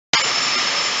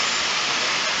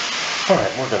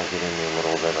Alright, we're going to get into a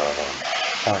little bit of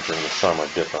factoring the sum or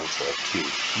difference of two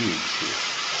cubes here.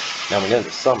 Now we know the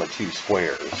sum of two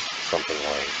squares, something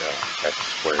like x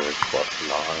squared plus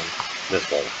 9.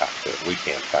 This won't factor. We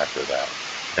can't factor that.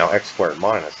 Now x squared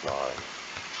minus 9,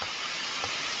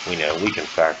 we know we can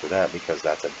factor that because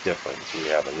that's a difference. We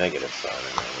have a negative sign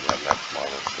in there. We have x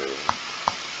minus 3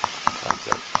 times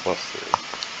x plus 3.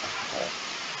 Okay.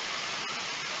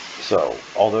 So,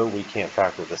 although we can't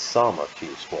factor the sum of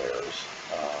two squares,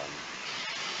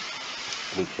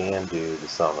 we can do the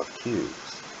sum of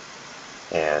cubes.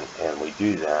 And we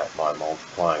do that by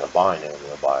multiplying a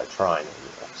binomial by a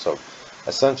trinomial. So,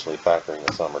 essentially factoring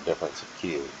the sum or difference of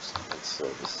cubes. And so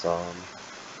the sum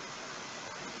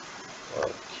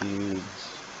of cubes,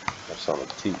 or sum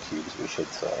of two cubes we should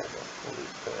say,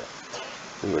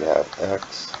 we would have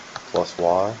x plus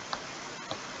y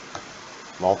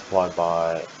multiplied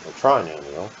by the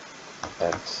trinomial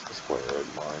x squared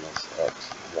minus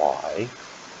xy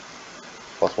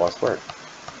plus y squared.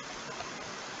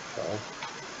 Okay.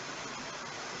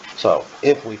 So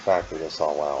if we factor this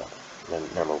all out, then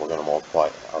remember we're going to multiply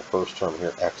our first term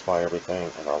here x by everything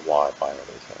and our y by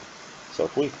everything. So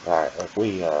if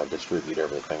we distribute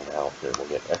everything out here, we'll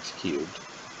get x cubed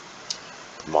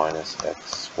minus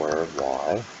x squared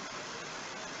y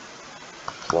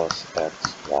plus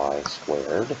xy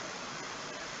squared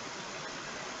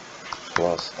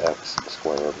plus x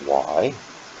squared y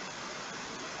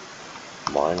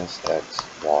minus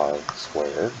xy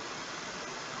squared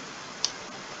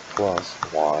plus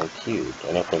y cubed.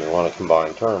 And if we want to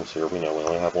combine terms here, we know we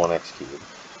only have one x cubed.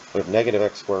 We have negative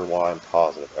x squared y and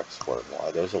positive x squared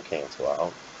y. Those will cancel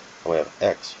out. And we have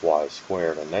xy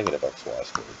squared and negative xy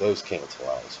squared. Those cancel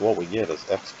out. So what we get is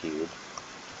x cubed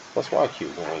plus y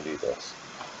cubed when we do this.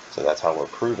 So that's how we're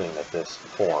proving that this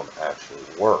form actually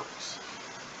works.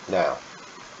 Now,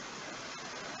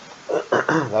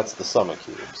 that's the sum of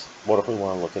cubes. What if we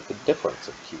want to look at the difference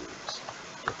of cubes?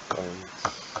 Difference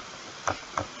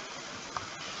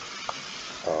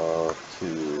of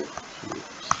two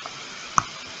cubes.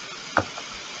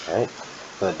 Alright,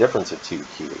 the difference of two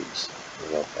cubes,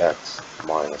 we have x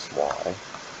minus y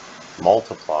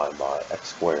multiplied by x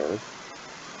squared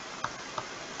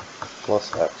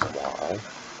plus xy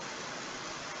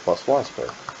plus y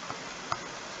squared.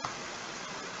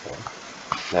 Okay.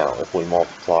 Now, if we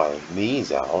multiply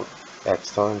these out,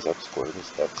 x times x squared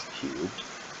is x cubed,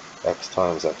 x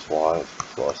times xy is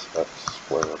plus x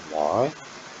squared y,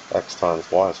 x times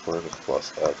y squared is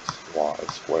plus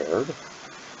xy squared.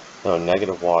 Now,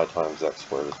 negative y times x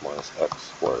squared is minus x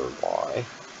squared y.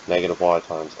 Negative y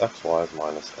times xy is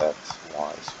minus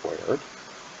xy squared.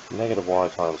 Negative y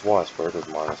times y squared is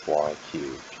minus y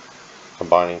cubed.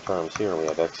 Combining terms here, we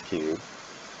have x cubed.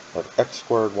 We have x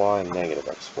squared y and negative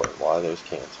x squared y. Those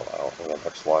cancel out. We have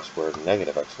xy squared and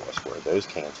negative xy squared. Those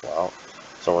cancel out.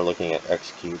 So we're looking at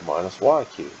x cubed minus y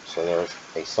cubed. So there's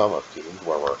a sum of cubes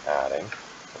where we're adding.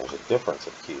 There's a difference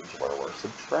of cubes where we're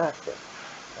subtracting.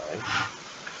 Right?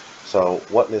 So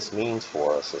what this means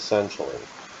for us, essentially,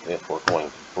 if we're going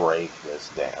to break this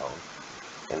down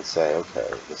and say,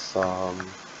 okay, the sum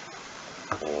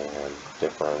and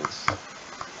difference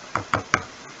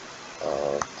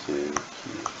of two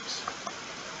cubes.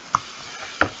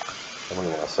 And we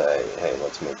want to say, hey,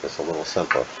 let's make this a little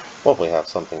simpler. Well, if we have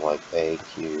something like a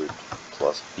cubed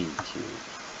plus b cubed,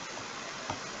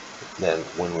 then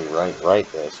when we write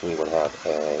this, we would have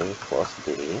a plus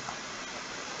b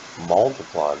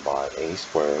multiplied by a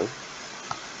squared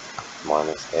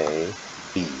minus a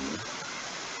b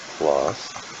plus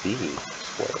b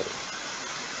squared.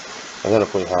 And then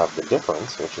if we have the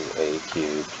difference, which is a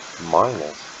cubed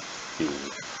minus b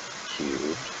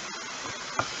cubed,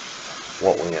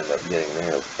 what we end up getting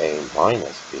there is a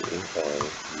minus b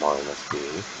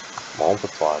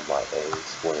multiplied by a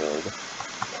squared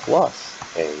plus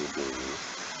ab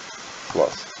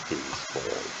plus b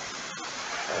squared.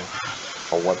 Okay.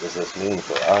 Well, what does this mean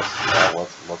for us? Well,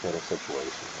 let's look at a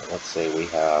situation. Let's say we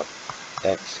have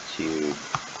x cubed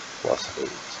plus 8.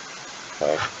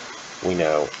 Okay. We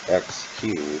know x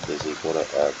cubed is equal to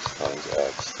x times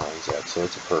x times x. So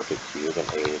it's a perfect cube,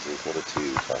 and 8 is equal to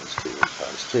 2 times 2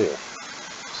 times 2.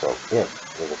 So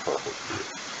if is a perfect cube.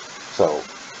 So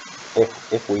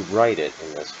if we write it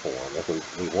in this form, if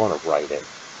we want to write it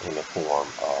in the form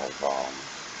of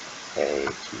a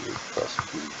cubed plus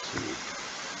b cubed.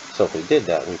 So if we did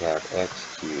that, we'd have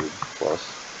x cubed plus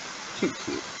 2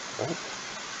 cubed, right?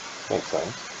 Makes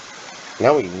sense.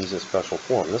 Now we can use a special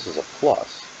form. This is a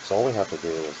plus. So all we have to do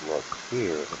is look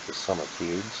here at the sum of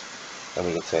cubes, and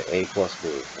we can say a plus b.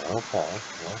 Okay,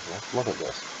 well, let's look at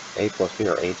this. A plus b,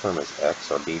 our a term is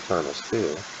x, our b term is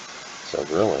 2. So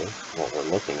really, what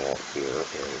we're looking at here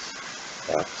is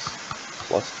x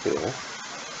plus 2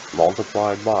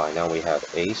 multiplied by, now we have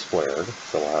a squared,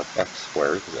 so we'll have x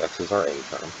squared, because x is our a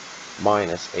term,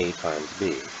 minus a times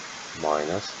b,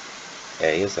 minus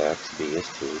a is x, b is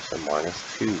 2, so minus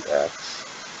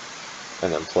 2x,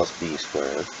 and then plus b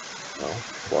squared, well,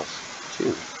 plus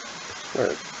 2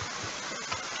 squared.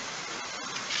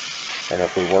 And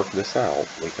if we work this out,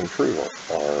 we can prove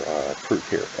our proof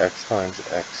here. X times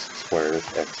x squared is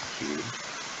x cubed.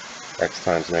 X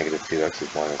times negative 2x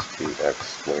is minus 2x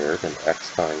squared. And x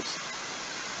times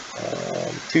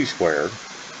 2 squared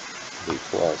will be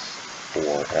plus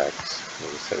 4x.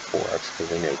 We'll say 4x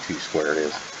because we know 2 squared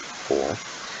is 4.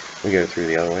 We go through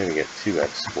the other way, we get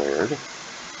 2x squared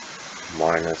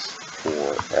minus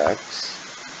 4x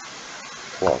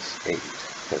plus 8.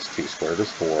 Because 2 squared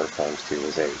is 4 times 2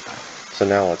 is 8. So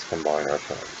now let's combine our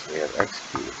terms. We have x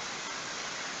cubed.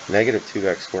 Negative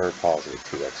 2x squared, positive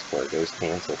 2x squared. Those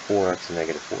cancel. 4x and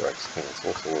negative 4x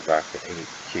cancel. So we're back to 8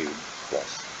 cubed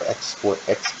plus x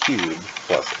cubed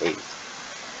plus 8.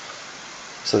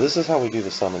 So this is how we do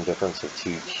the sum and difference of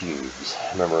two cubes.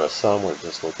 Remember, a sum, we're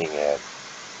just looking at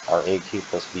our a cubed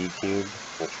plus b cubed,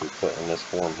 which we put in this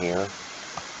form here.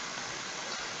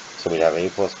 So we'd have a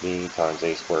plus b times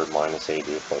a squared minus ab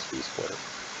plus b squared.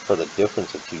 For the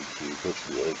difference of two cubed, which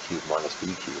would be a cubed minus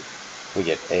b cubed, we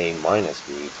get a minus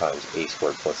b times a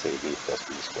squared plus ab plus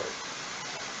b squared.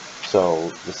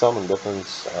 So the sum and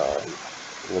difference,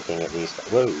 looking at these,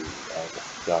 whoa,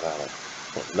 I got out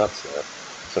of nuts there.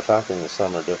 So factoring the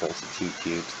sum or difference of two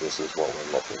cubes, this is what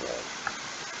we're looking at.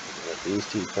 Looking at these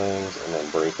two things and then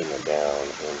breaking it down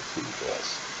into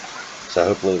this. So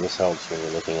hopefully this helps when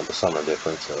you're looking at the sum or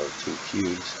difference of two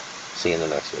cubes. See you in the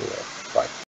next video. Bye.